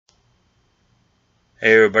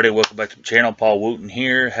Hey everybody, welcome back to the channel. Paul Wooten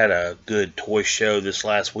here. Had a good toy show this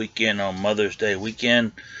last weekend on Mother's Day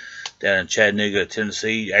weekend down in Chattanooga,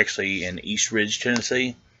 Tennessee, actually in East Ridge,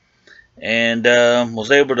 Tennessee. And was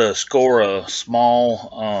able to score a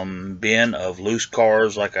small bin of loose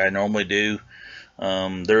cars like I normally do.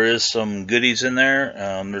 There is some goodies in there.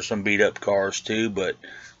 There's some beat up cars too, but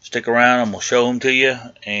stick around and we'll show them to you.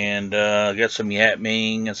 And got some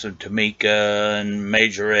Yatming and some Tamika and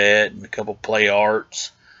Majorette and a couple Play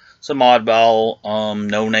Arts, some oddball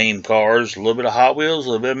no-name cars, a little bit of Hot Wheels, a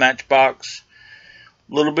little bit of Matchbox,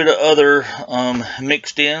 a little bit of other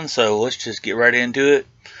mixed in. So let's just get right into it.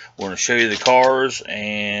 We're going to show you the cars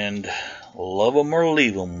and love them or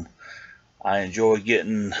leave them. I enjoy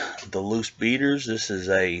getting the loose beaters. This is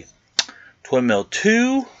a twin mill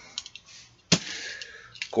 2.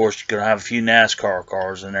 Of course, you're going to have a few NASCAR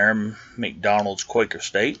cars in there. McDonald's Quaker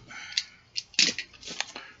State.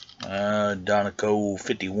 Donico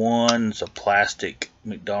 51. It's a plastic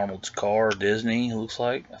McDonald's car. Disney, looks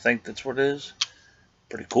like. I think that's what it is.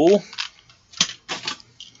 Pretty cool.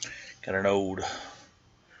 Got an old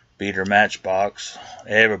beater Matchbox.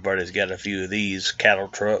 Everybody's got a few of these cattle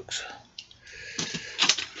trucks.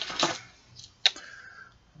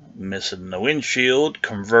 Missing the windshield.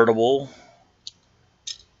 Convertible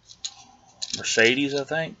Mercedes, I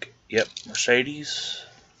think. Yep, Mercedes.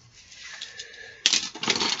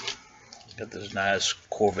 Got this nice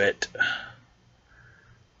Corvette.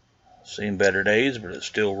 Seen better days, but it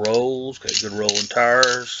still rolls. Got good rolling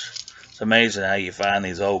tires. It's amazing how you find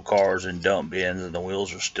these old cars in dump bins and the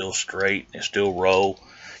wheels are still straight. They still roll.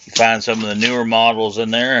 You find some of the newer models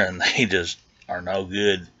in there and they just are no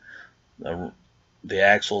good. The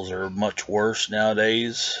axles are much worse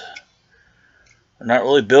nowadays. They're not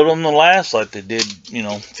really building them to last like they did,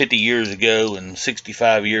 50 years ago and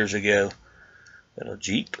 65 years ago. Got a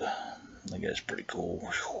Jeep. I think that's pretty cool.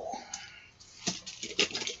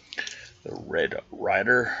 The Red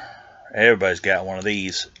Ryder. Everybody's got one of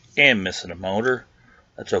these and missing a motor.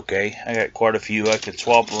 That's okay. I got quite a few I could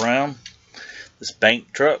swap around. This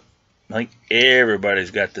bank truck. I think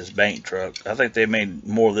everybody's got this bank truck. I think they made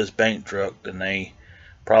more of this bank truck than they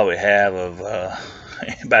probably have of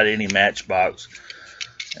about any Matchbox.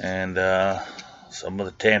 And some of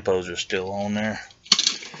the tampos are still on there.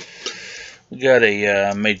 We got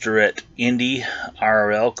a Majorette Indy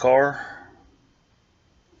IRL car.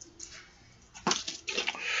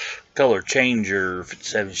 Color changer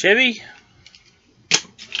 57 Chevy.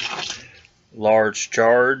 Large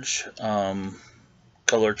charge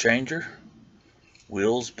color changer.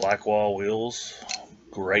 Wheels, black wall wheels.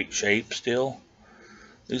 Great shape still.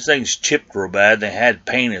 These things chipped real bad. They had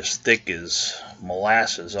paint as thick as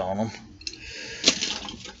molasses on them.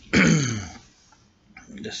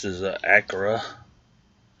 This is an Acura,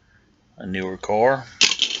 a newer car.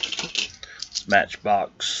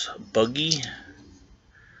 Matchbox buggy,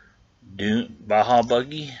 Baja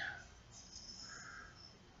buggy.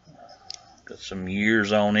 Got some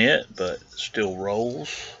years on it, but it still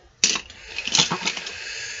rolls.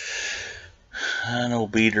 An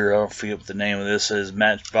old beater, I'll forget what the name of this is.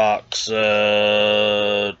 Matchbox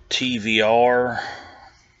TVR.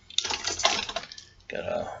 Got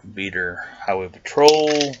a beater Highway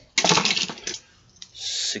Patrol.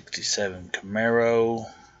 67 Camaro.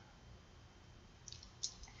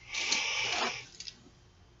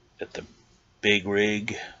 Got the big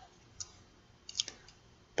rig.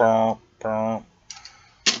 The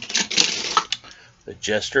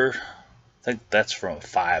Jester. I think that's from a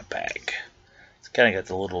 5-pack. It's kind of got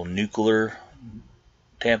the little nuclear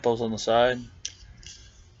tampos on the side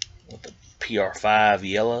with the PR5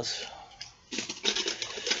 yellows.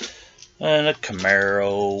 And a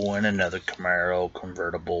Camaro and another Camaro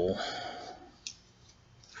convertible.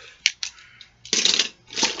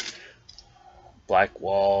 Black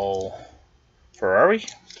wall Ferrari.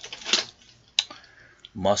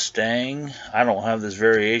 Mustang. I don't have this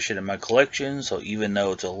variation in my collection, so even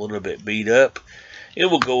though it's a little bit beat up, it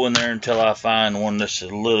will go in there until I find one that's a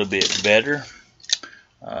little bit better.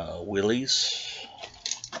 Willys.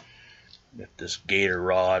 Got this Gator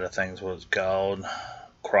rod, I think is what it's called.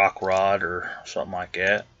 Croc rod or something like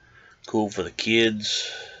that. Cool for the kids.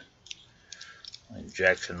 I think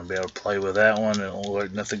Jackson will be able to play with that one. It don't look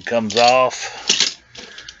like nothing comes off.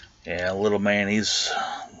 Yeah, little man, he's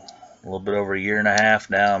a little bit over 1.5 years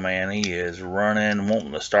now, man. He is running,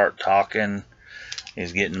 wanting to start talking.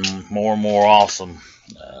 He's getting more and more awesome.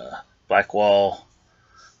 Blackwall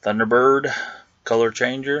Thunderbird color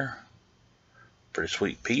changer. Pretty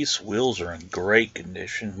sweet piece. Wheels are in great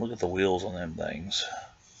condition. Look at the wheels on them things.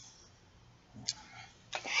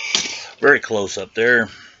 Very close up there.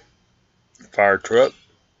 fire truck.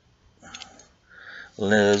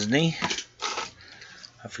 Lesney.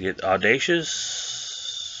 I forget,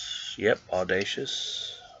 Audacious. Yep,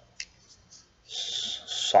 Audacious.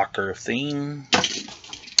 Soccer theme.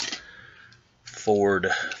 Ford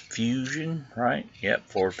Fusion, right? Yep,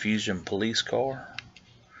 Ford Fusion police car.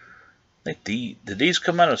 I think did these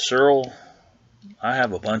come out of Cyril? I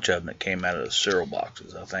have a bunch of them that came out of the Cyril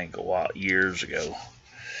boxes, I think, years ago.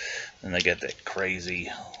 And they got that crazy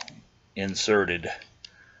inserted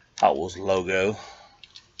Hot Wheels logo.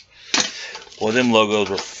 Well, them logos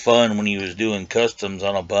were fun when you was doing customs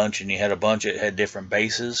on a bunch, and you had a bunch that had different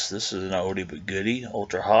bases. This is an oldie but goodie,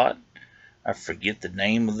 Ultra Hot. I forget the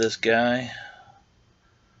name of this guy.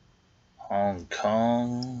 Hong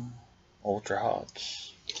Kong Ultra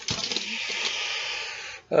Hots.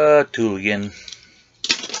 Tooligan.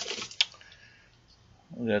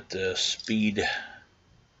 We got the Speed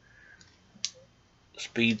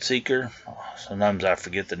Seeker. Sometimes I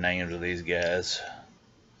forget the names of these guys.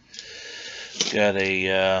 Got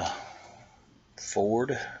a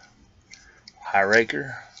Ford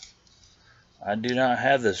High-Raker. I do not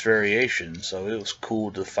have this variation, so it was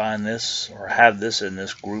cool to find this or have this in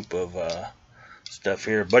this group of stuff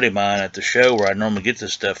here. A buddy of mine at the show where I normally get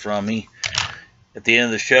this stuff from, at the end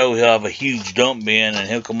of the show he'll have a huge dump bin, and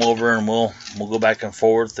he'll come over and we'll go back and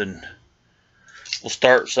forth, and we'll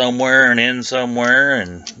start somewhere and end somewhere,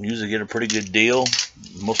 and usually get a pretty good deal.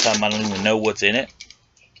 Most of the time I don't even know what's in it.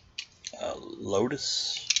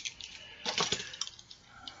 Lotus.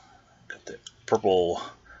 Got that purple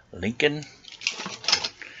Lincoln.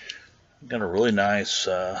 Got a really nice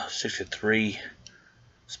 63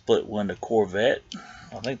 split window Corvette.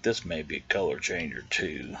 I think this may be a color changer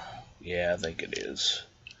too. Yeah, I think it is.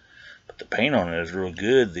 But the paint on it is real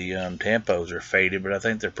good. The tampos are faded, but I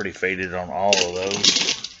think they're pretty faded on all of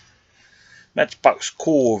those. Matchbox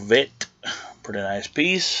Corvette. Pretty nice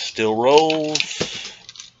piece. Still rolls.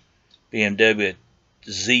 BMW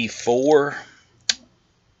Z4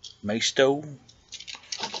 Maisto.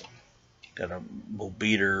 Got a little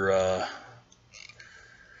beater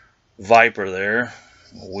Viper there.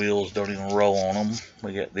 Wheels don't even roll on them.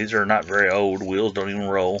 These are not very old. Wheels don't even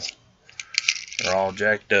roll. They're all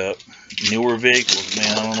jacked up. Newer vehicles,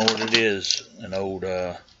 man. I don't know what it is. An old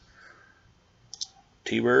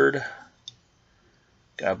T-Bird.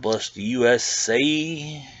 God bless the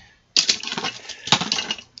USA.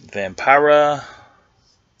 Vampira.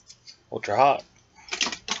 Ultra Hot.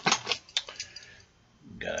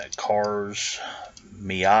 Got a Cars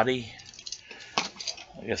Miata.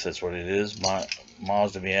 I guess that's what it is.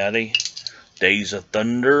 Mazda Miata. Days of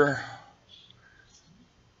Thunder.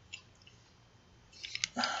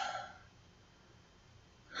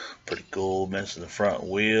 Pretty cool. Missing the front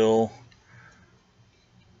wheel.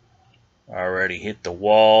 Already hit the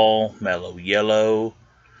wall. Mellow Yellow.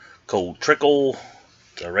 Cold Trickle.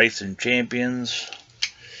 The Racing Champions.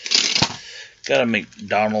 Got a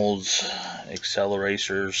McDonald's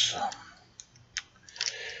Acceleracers.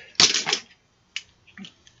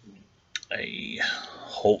 A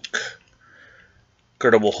Hulk.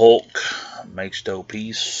 Incredible Hulk. Maisto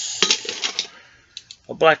piece.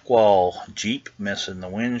 A Blackwall Jeep. Missing the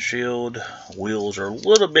windshield. Wheels are a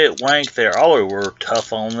little bit wank there. All they were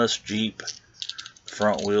tough on this Jeep.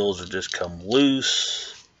 Front wheels have just come loose.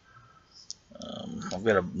 I've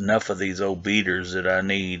got enough of these old beaters that I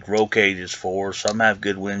need roll cages for. Some have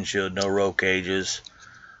good windshield, no roll cages.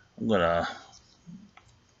 I'm gonna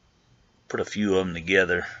put a few of them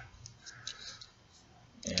together.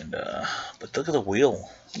 And but look at the wheel.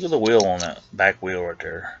 Look at the wheel on that back wheel right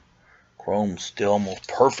there. Chrome's still almost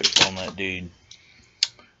perfect on that dude.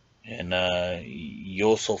 And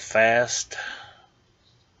you're so fast.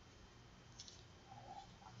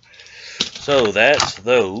 So that's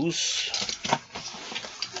those.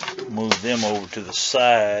 Move them over to the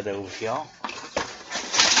side over here.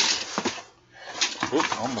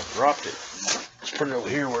 Oop, almost dropped it. Let's put it over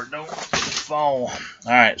here where it don't fall.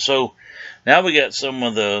 Alright, so now we got some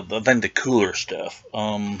of the cooler stuff.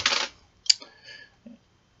 We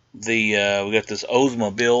got this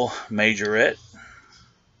Oldsmobile Majorette.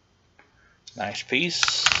 Nice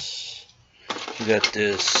piece. We got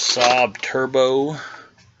this Saab Turbo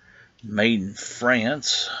made in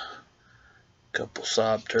France. Couple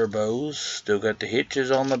Saab turbos. Still got the hitches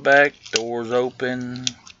on the back. Doors open.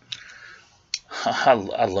 I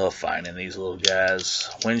love finding these little guys.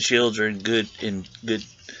 Windshields are in good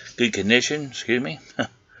condition. Excuse me.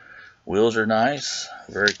 Wheels are nice.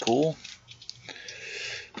 Very cool.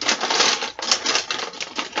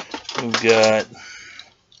 We've got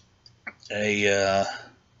a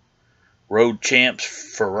Road Champs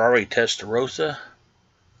Ferrari Testarossa.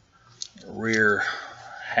 rear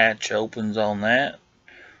hatch opens on that,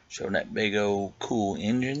 showing that big old cool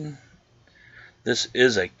engine. This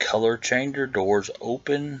is a color changer. Doors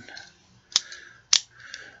open.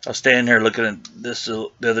 I was standing here looking at this the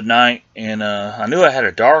other night, and I knew I had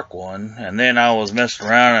a dark one, and then I was messing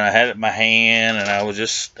around and I had it in my hand and I was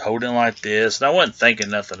just holding it like this, and I wasn't thinking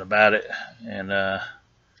nothing about it, and I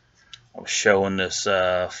was showing this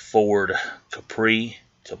Ford Capri.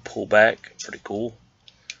 It's a pullback, pretty cool.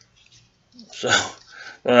 So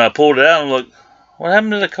when I pulled it out, I'm like, what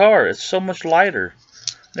happened to the car? It's so much lighter.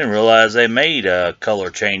 I didn't realize they made color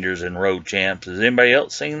changers in Road Champs. Has anybody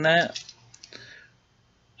else seen that?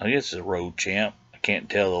 I guess it's a Road Champ. I can't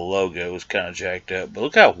tell, the logo is kind of jacked up. But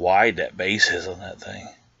look how wide that base is on that thing.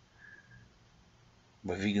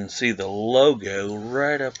 But if you can see the logo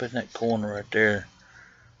right up in that corner right there.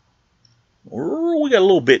 We got a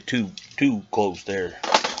little bit too close there.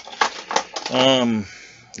 Got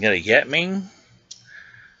a Yatming.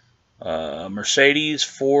 Mercedes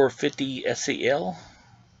 450 SEL.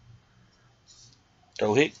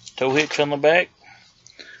 Tow hitch on the back.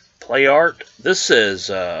 Play art. This says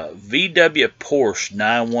VW Porsche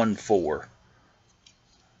 914.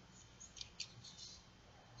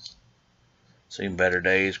 Seen better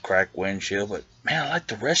days, cracked windshield, but man, I like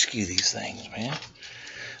to rescue these things, man.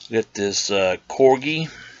 We got this corgi.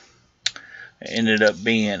 It ended up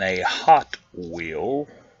being a Hot Wheel.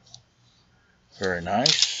 Very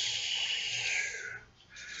nice.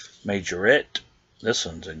 Majorette. This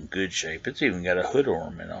one's in good shape. It's even got a hood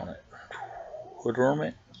ornament on it. Hood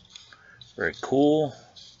ornament. Very cool.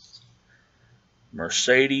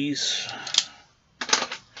 Mercedes.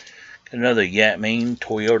 Got another Yatming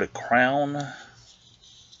Toyota Crown.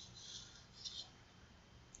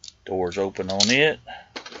 Doors open on it.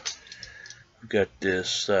 We've got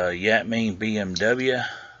this Yatming BMW.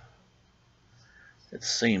 It's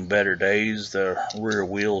seen better days. The rear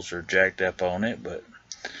wheels are jacked up on it, but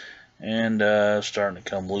starting to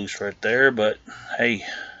come loose right there. But hey,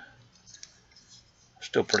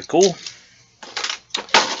 still pretty cool.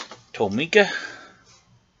 Tomica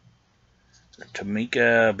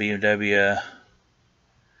BMW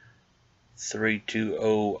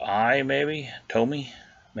 320i maybe. Tomy,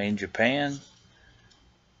 made in Japan.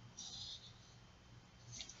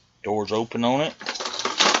 Doors open on it.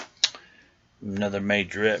 Another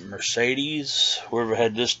majorette Mercedes. Whoever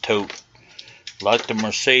had this tote like the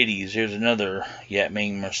Mercedes. Here's another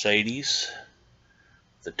Yatming Mercedes.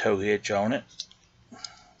 The tow hitch on it.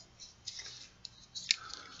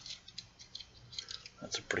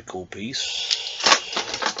 That's a pretty cool piece.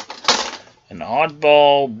 An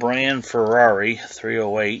oddball brand Ferrari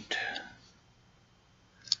 308.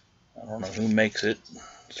 I don't know who makes it.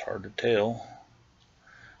 It's hard to tell.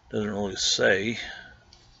 Doesn't really say.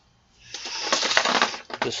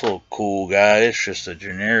 This little cool guy, it's just a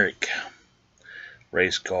generic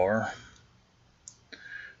race car.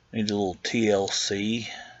 Needs a little TLC.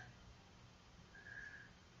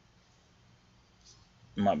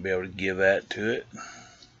 Might be able to give that to it.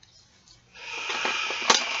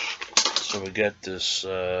 So we got this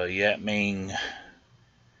Yatming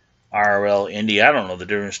IRL Indy. I don't know the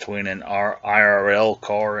difference between an IRL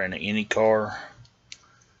car and an Indy car.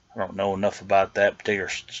 I don't know enough about that particular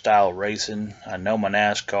style of racing. I know my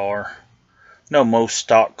NASCAR. I know most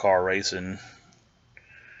stock car racing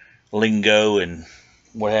lingo and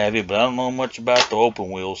what have you, but I don't know much about the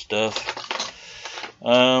open wheel stuff.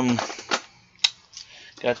 Got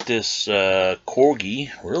this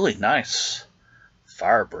corgi, really nice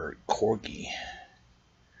Firebird corgi.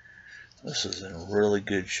 This is in really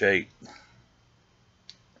good shape.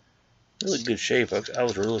 Really good shape. I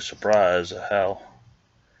was really surprised at how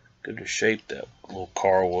good a shape that little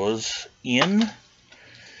car was in.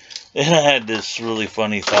 And I had this really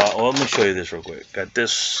funny thought. Well, let me show you this real quick. Got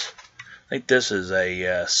this. I think this is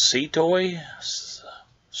a C-Toy.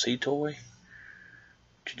 C-Toy.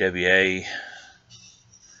 GWA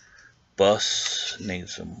bus.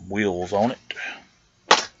 Needs some wheels on it.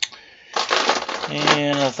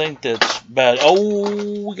 And I think that's about.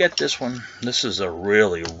 Oh, we got this one. This is a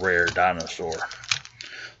really rare dinosaur.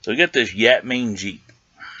 So we got this Yatming Jeep.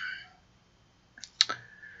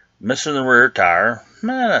 Missing the rear tire.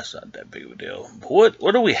 Nah, that's not that big of a deal. What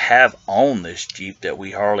do we have on this Jeep that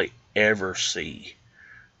we hardly ever see?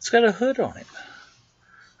 It's got a hood on it.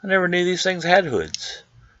 I never knew these things had hoods.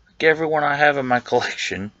 Like every one I have in my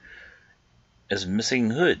collection is missing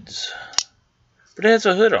hoods. But it has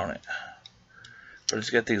a hood on it. But it's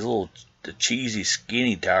got these little the cheesy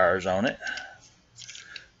skinny tires on it.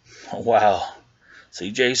 Oh, wow.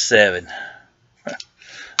 CJ7.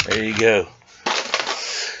 There you go.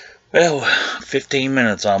 Well, 15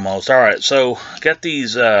 minutes almost. Alright, so got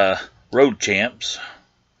these road champs.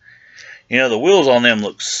 You know, the wheels on them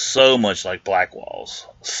look so much like black walls.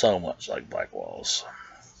 So much like black walls.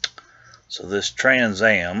 So this Trans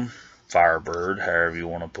Am Firebird, however you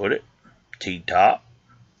want to put it, T-top,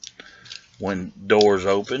 when doors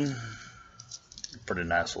open, pretty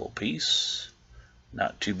nice little piece.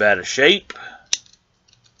 Not too bad a shape.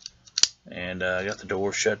 And I got the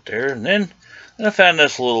door shut there. And then I found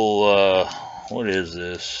this little, what is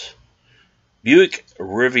this? Buick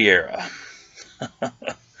Riviera.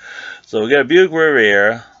 So we got a Buick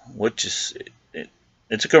Riviera, which is,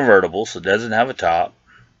 it's a convertible, so it doesn't have a top.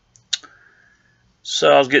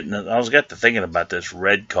 So I got to thinking about this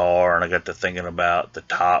red car, and I got to thinking about the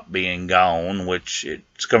top being gone, which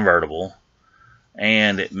it's convertible,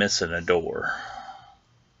 and it missing a door.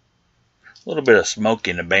 A little bit of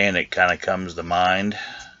Smokey and the Bandit kind of comes to mind.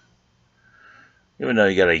 Even though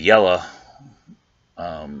you got a yellow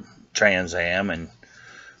Trans Am, and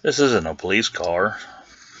this isn't a police car,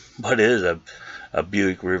 but it is a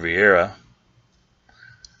Buick Riviera.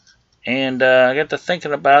 And I got to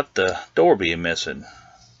thinking about the door being missing.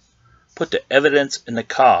 Put the evidence in the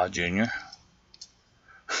car, Junior.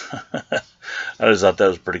 I just thought that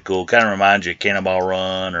was pretty cool. Kind of reminds you of Cannonball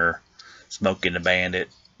Run or Smokey and the Bandit.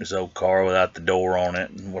 This old car without the door on it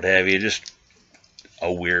and what have you. Just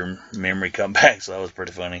a weird memory come back, so that was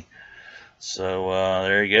pretty funny. So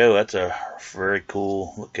there you go. That's a very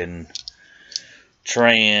cool looking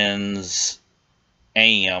Trans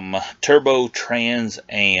Am, Turbo Trans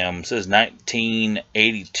Am. It says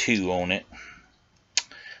 1982 on it.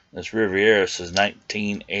 This Riviera says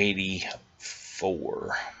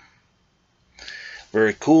 1984.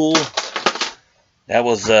 Very cool. That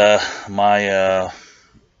was my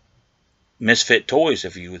Misfit toys,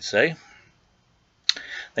 if you would say.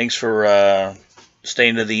 Thanks for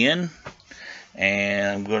staying to the end. And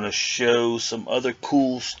I'm going to show some other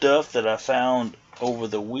cool stuff that I found over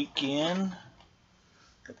the weekend.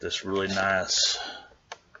 Got this really nice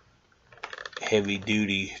heavy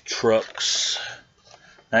duty trucks.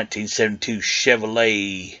 1972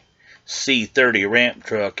 Chevrolet C30 ramp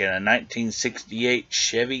truck and a 1968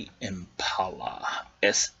 Chevy Impala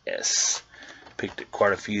SS. Picked up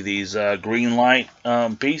quite a few of these green light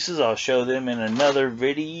pieces. I'll show them in another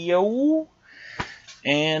video.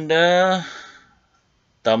 And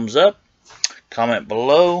thumbs up, comment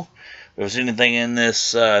below. If there's anything in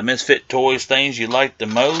this Misfit Toys things you like the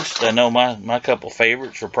most. I know my couple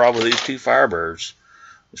favorites were probably these two Firebirds.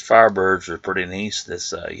 These Firebirds are pretty nice.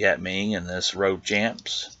 This Yatming and this Road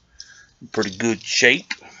Champs. Pretty good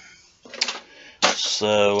shape.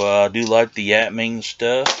 So I do like the Yatming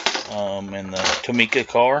stuff and the Tamika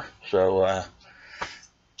car. So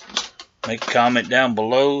make a comment down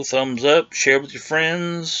below, thumbs up, share with your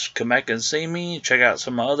friends, come back and see me, check out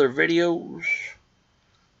some of my other videos.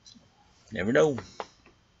 Never know.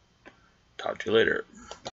 Talk to you later.